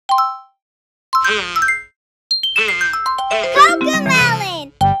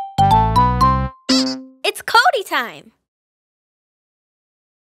CoComelon! It's Cody time!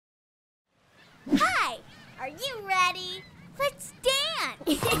 Hi! Are you ready? Let's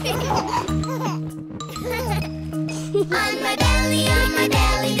dance! On my belly,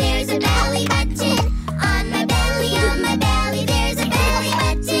 there's a belly button. On my belly, there's a belly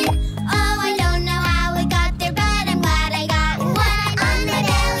button. Oh, I don't know how it got there, but I'm glad I got one. On my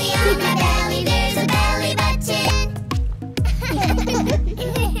belly, there's a belly button.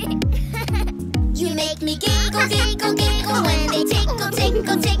 You make me giggle, giggle, giggle when they tickle,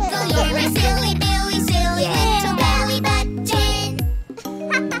 tickle, tickle. You're a silly, Billy, silly little belly button.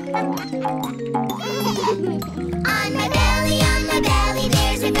 On my belly,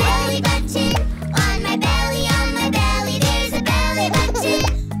 there's a belly button. On my belly, there's a belly button.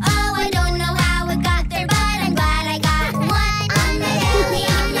 Oh, I don't know how it got there, but I'm glad I got one. On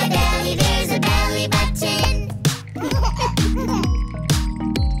my belly, there's a belly button.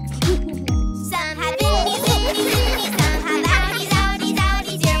 Some have innies, innies, innies. Some have outies, outies,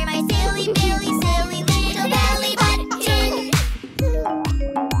 outies. You're my silly, Billy, silly little belly button.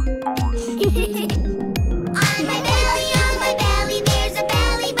 On my belly, there's a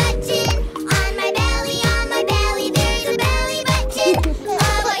belly button. On my belly, there's a belly button.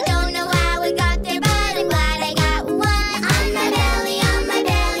 Oh, I don't know how it got there, but I'm glad I got one. On my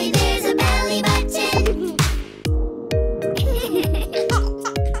belly, there's a belly button.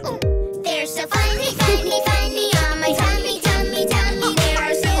 They're so funny, funny, funny on my tummy, tummy, tummy. There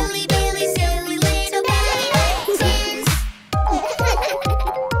are silly, Billy, silly little belly buttons.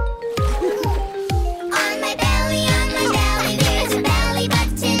 On my belly, there's a belly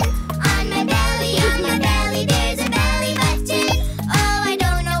button. On my belly, there's a belly button. Oh, I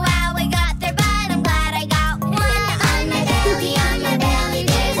don't know how I got there, but I'm glad I got one. On my belly,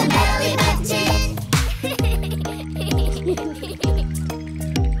 there's a belly button.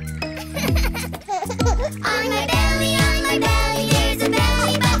 On my belly, there's a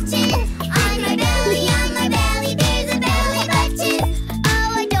belly button. On my belly, there's a belly button.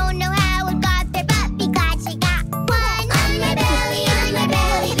 Oh, I don't know how it got there, but be glad she got one. On my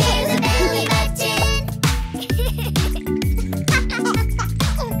belly, there's a belly button.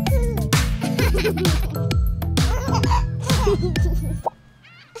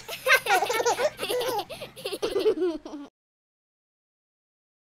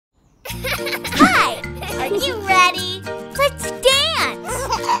 Hi! Are you ready? Let's dance!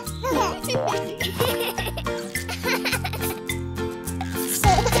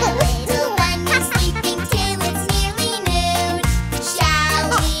 Little bunny sleeping till it's nearly noon. Shall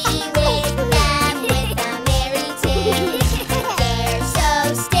we wake them with a merry tune? They're so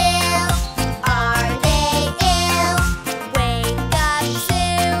still. Are they ill? Wake up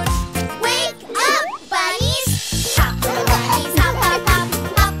soon. Wake up, bunnies! Hop, little bunnies, hop, hop, hop.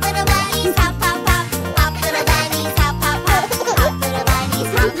 Hop, little bunnies, hop, hop, hop. Hop, little bunnies, hop, hop, hop. Hop, little bunnies,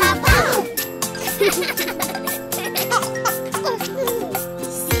 hop, hop, hop.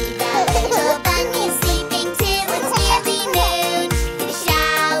 See the little bunnies sleeping till it's nearly noon.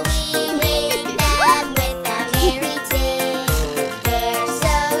 Shall we wake them with a merry tune? They're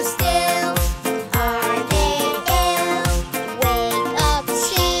so still. Are they ill? Wake up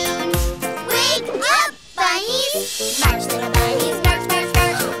soon. Wake up, bunnies! March, little bunnies, march, march,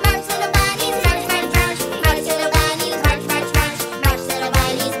 march. March, little bunnies, march, march, march. March, little bunnies, march, march, march. March, little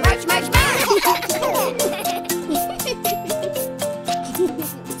bunnies, march, march, march.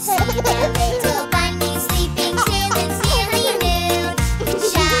 See the little bunnies sleeping till it's nearly noon.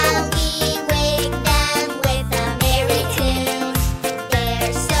 Shall we wake them with a merry tune?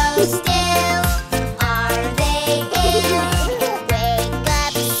 They're so still. Are they ill? Wake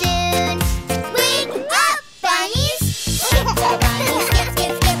up soon. Wake up, bunnies! Skip, little bunnies, skip,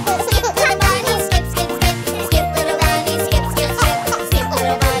 skip, skip. Skip, little bunnies, skip, skip, skip. Skip, little bunnies, skip, skip, skip. Skip,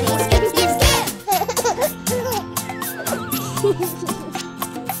 little bunnies, skip, skip, skip.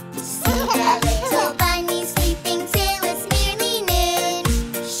 See the little bunnies sleeping till it's nearly noon.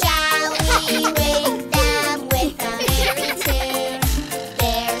 Shall we wake them with a merry tune?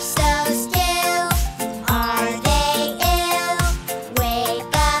 They're so still. Are they ill?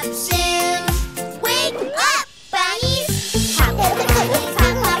 Wake up soon. Wake up, bunnies! Hop, little bunnies,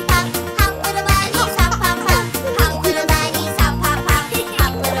 hop, hop, hop. Hop, little bunnies, hop, hop, hop. Hop, little bunnies, hop, hop, hop.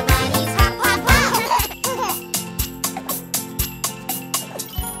 Hop, little bunnies, hop, hop, hop.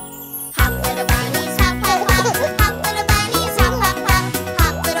 Hop, little bunnies.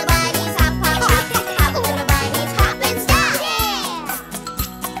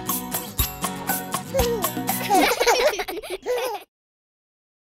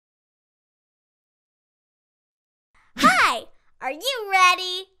 Are you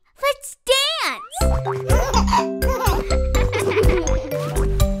ready? Let's dance!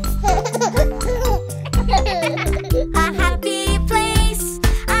 A happy place,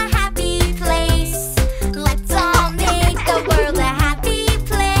 a happy place. Let's all make the world a happy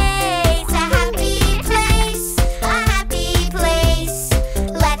place. A happy place, a happy place.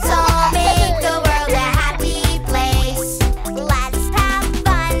 Let's all make the world a happy place. Let's have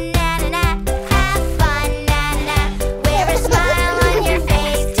fun, na-na-na, have fun, na-na-na. Wear a smile on your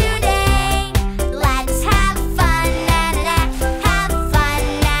face today. Let's have fun, na-na-na, have fun,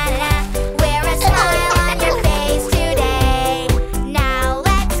 na-na-na. Wear a smile on your face today. Now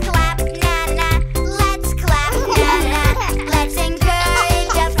let's clap, na-na-na, let's clap, na-na-na. Let's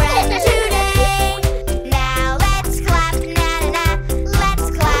encourage a friend today. Now let's clap, na-na-na, let's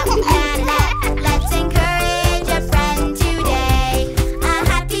clap, na-na-na. Let's encourage a friend today. A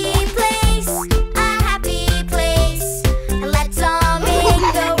happy place, a happy place. Let's all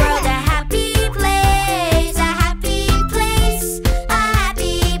make the world a happy place. A happy place, a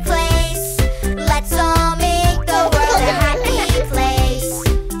happy place. Let's all make the world a happy place.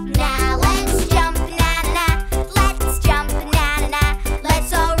 Now let's jump, na-na-na, let's jump, na-na-na.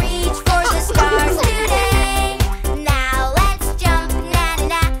 Let's all reach for the stars today. Now let's jump,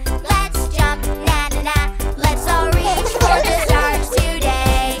 na-na-na, let's jump, na-na-na. Let's all reach for the stars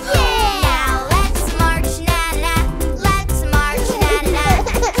today. Now let's march, na-na-na, let's march, na-na-na.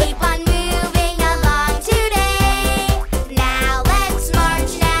 Keep on moving along today. Now let's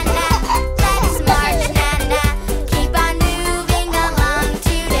march, na-na-na, let's march, na-na-na. Keep on moving along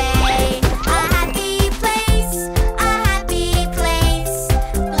today. A happy place, a happy place.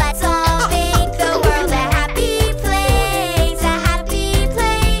 Let's all make the world a happy place. A happy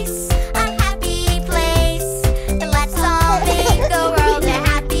place, a happy place. Let's all make the world a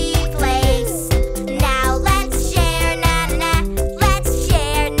happy place. Now let's share, na-na-na, let's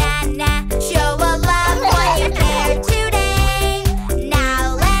share, na-na. Show a loved one you care today.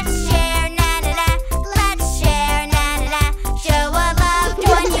 Now let's share, na-na-na, let's share, na-na-na. Show a loved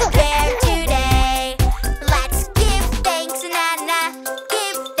one you care today. Let's give thanks, na-na-na,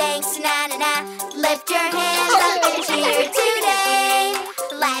 give thanks, na-na-na. Lift your hands up and cheer today.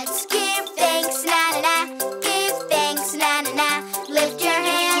 Let's give thanks, na-na-na, give thanks, na-na-na. Lift your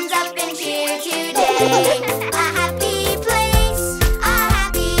hands up and cheer today. A happy place, a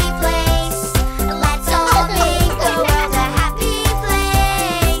happy place. Let's all make the world a happy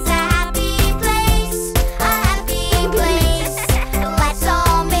place. A happy place, a happy place. Let's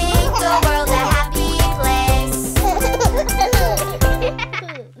all make the world a happy place.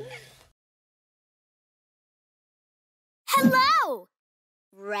 Hello!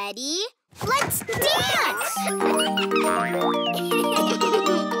 Ready? Let's dance!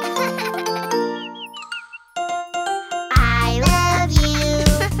 I love you,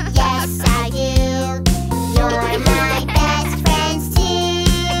 yes I do. You're my best friends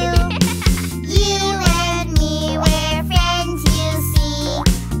too. You and me, we're friends, you see.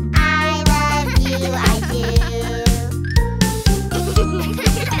 I love you, I do.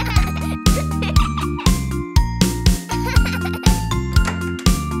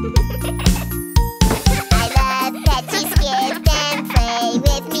 I love that you skip and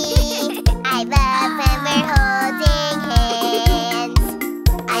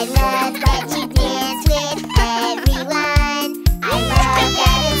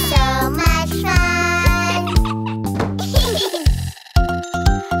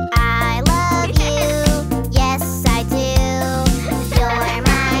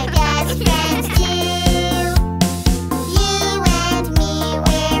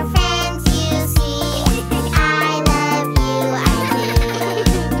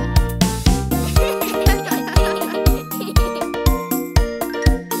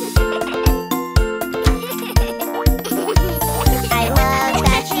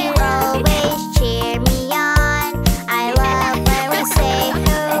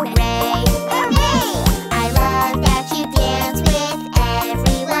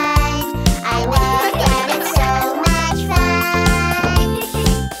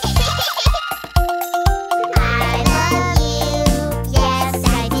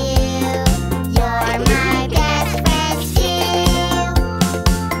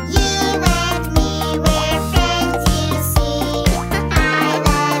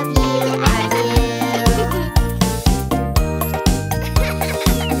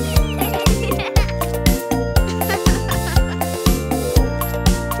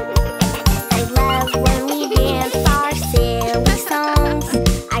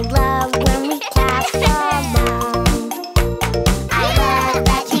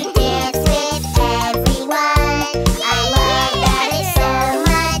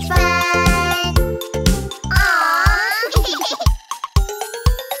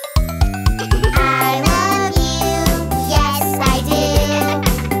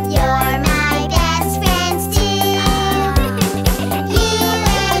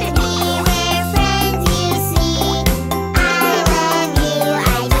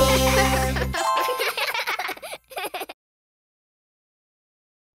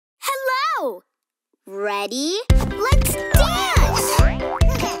Ready? Let's dance!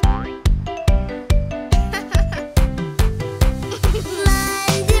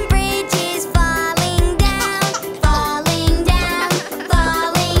 London Bridge is falling down, falling down,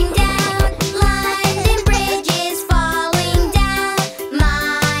 falling down. London Bridge is falling down,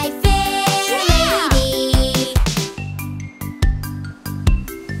 my fair lady.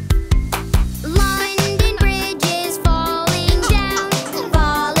 London Bridge is falling down,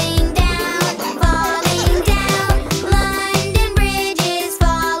 falling down, falling down. London Bridge is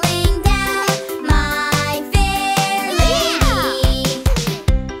falling down, my fair lady.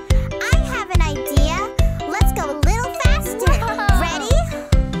 I have an idea. Let's go a little faster. Ready?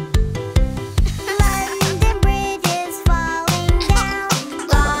 London Bridge is falling down,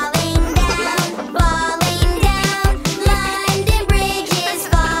 falling down, falling down. London Bridge is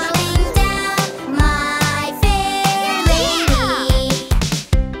falling down, my fair lady.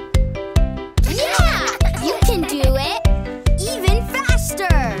 Yeah, you can do it even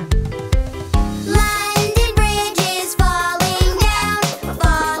faster. London Bridge is falling down,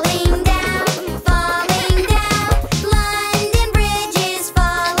 falling down, falling down. London Bridge is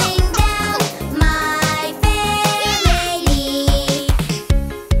falling down, my fair lady.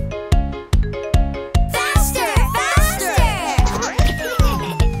 Faster, faster!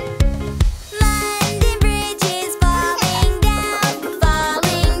 London Bridge is falling down,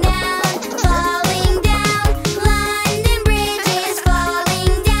 falling down, falling down. London Bridge is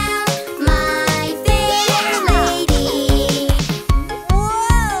falling down, my fair lady.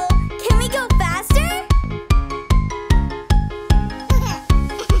 Whoa! Can we go faster?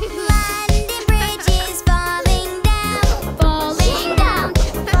 London Bridge is falling down, falling down,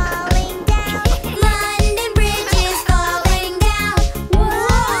 falling down. London Bridge is falling down.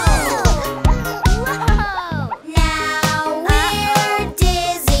 Whoa! Whoa! Now we're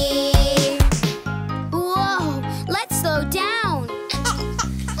dizzy. Whoa! Let's slow down.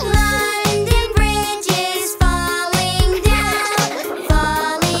 London Bridge is falling down,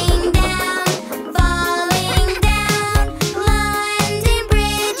 falling down, falling down. London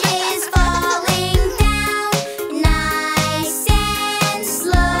Bridge is falling down, nice and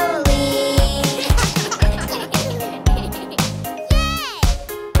slowly.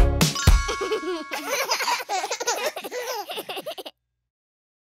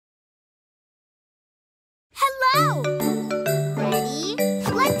 Hello! Ready?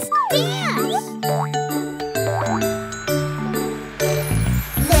 Let's dance!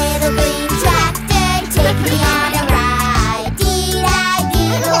 Little green tractor, take me on a ride.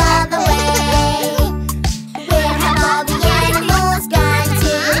 Dee-da-doodle all the way. Where have all the animals gone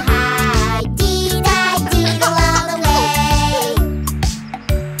to hide? Dee-da-doodle all the way.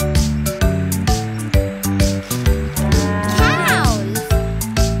 Cows!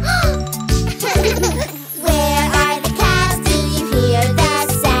 Where are the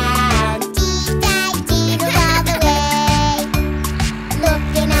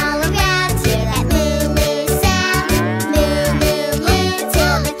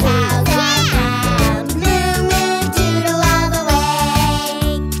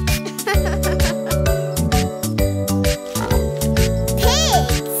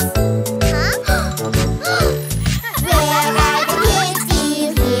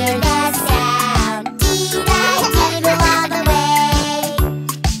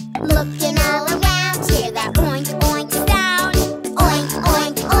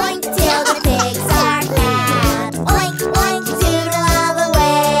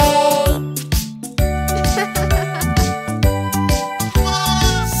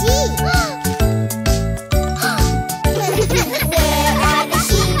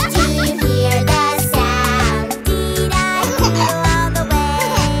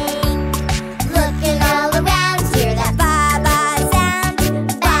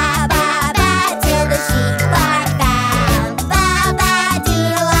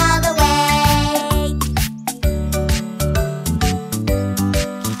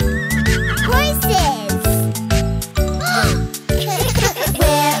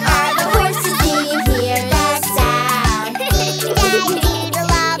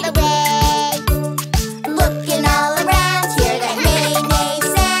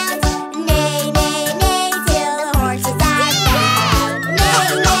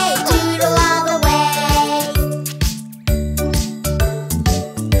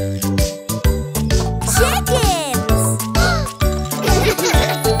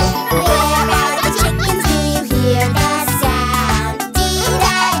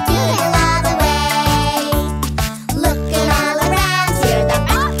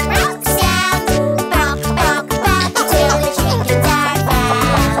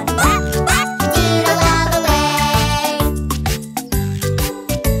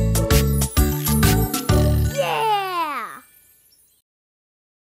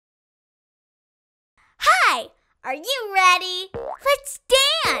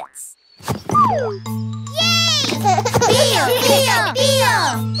Pío, pío, pío.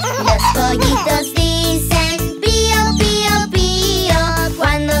 Los pollitos dicen pío, pío, pío.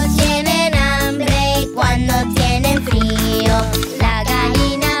 Cuando tienen hambre, cuando tienen frío. La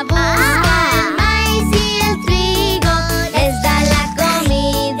gallina busca el maíz y el trigo. Les da la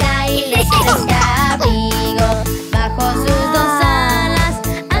comida y les presta abrigo. Bajo sus dos alas,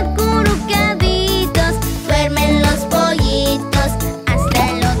 acurrucaditos, duermen los pollitos hasta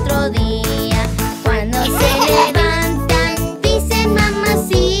el otro día. Cuando se levantan, dicen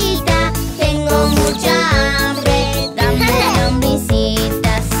mamacita, tengo mucha hambre, dame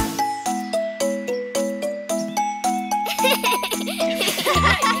lombricitas.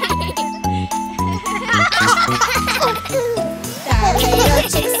 The little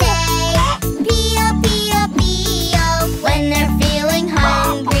chicks say, pío, pío, pío, when they're feeling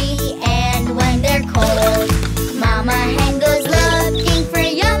hungry and when they're cold. Mama hen goes looking for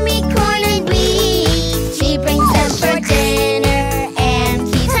yummy corn and wheat. She brings them for dinner and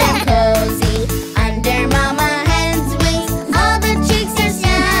keeps them cozy. Under Mama hen's wings, all the chicks are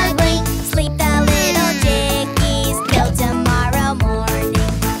snuggling. Sleep the little chickies till tomorrow morning.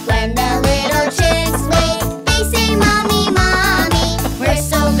 When the little chicks wake, they say, Mommy, Mommy, we're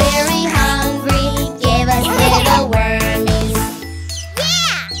so very hungry. Give us little wormies.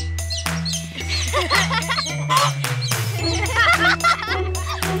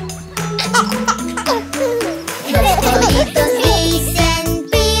 Los pollitos dicen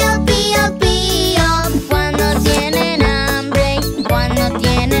pío, pío, pío. Cuando tienen hambre, cuando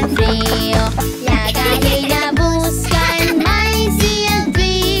tienen frío. La gallina busca el maíz y el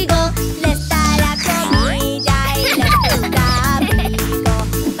trigo. Les da la comida y les presta abrigo.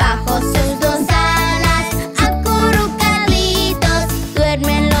 Bajo sus dos alas, acurrucaditos,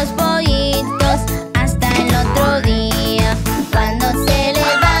 duermen los pollitos hasta el otro día. Cuando se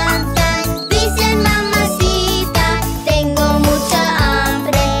levantan, dicen mamacita, tengo mucha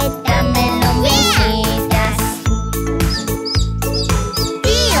hambre, dame lombricitas.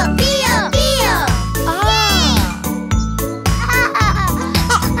 Pío, pío, pío.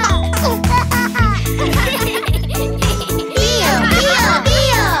 Pío, pío,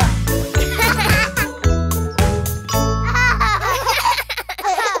 pío.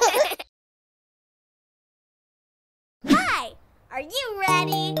 Hi, are you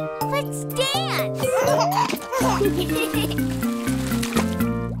ready? Let's dance!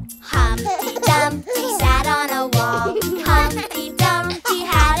 Humpty Dumpty sat on a wall. Humpty Dumpty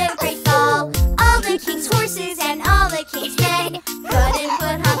had a great fall. All the king's horses and all the king's men couldn't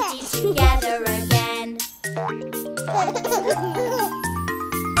put Humpty together again.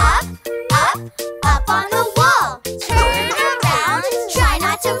 Up, up, up on the wall. Turn around, try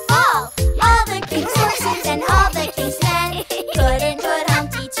not to fall. All the king's horses and all the king's men couldn't put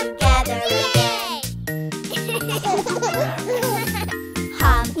Humpty together again.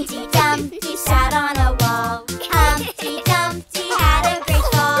 Humpty Dumpty sat on a wall. Humpty Dumpty had a great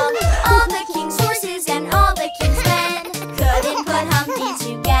fall. All the king's horses and all the king's men couldn't put Humpty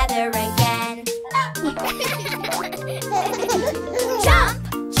together again. Jump,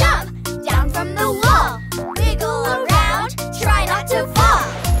 jump, down from the wall. Wiggle around, try not to fall.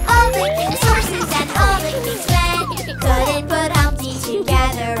 All the king's horses and all the king's men couldn't put Humpty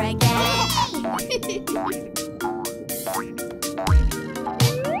together again.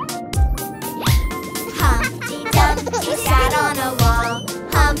 Humpty Dumpty sat on a wall.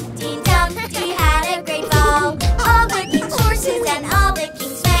 Humpty Dumpty had a great fall. All the king's horses and all the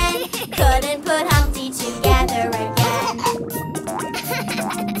king's men couldn't put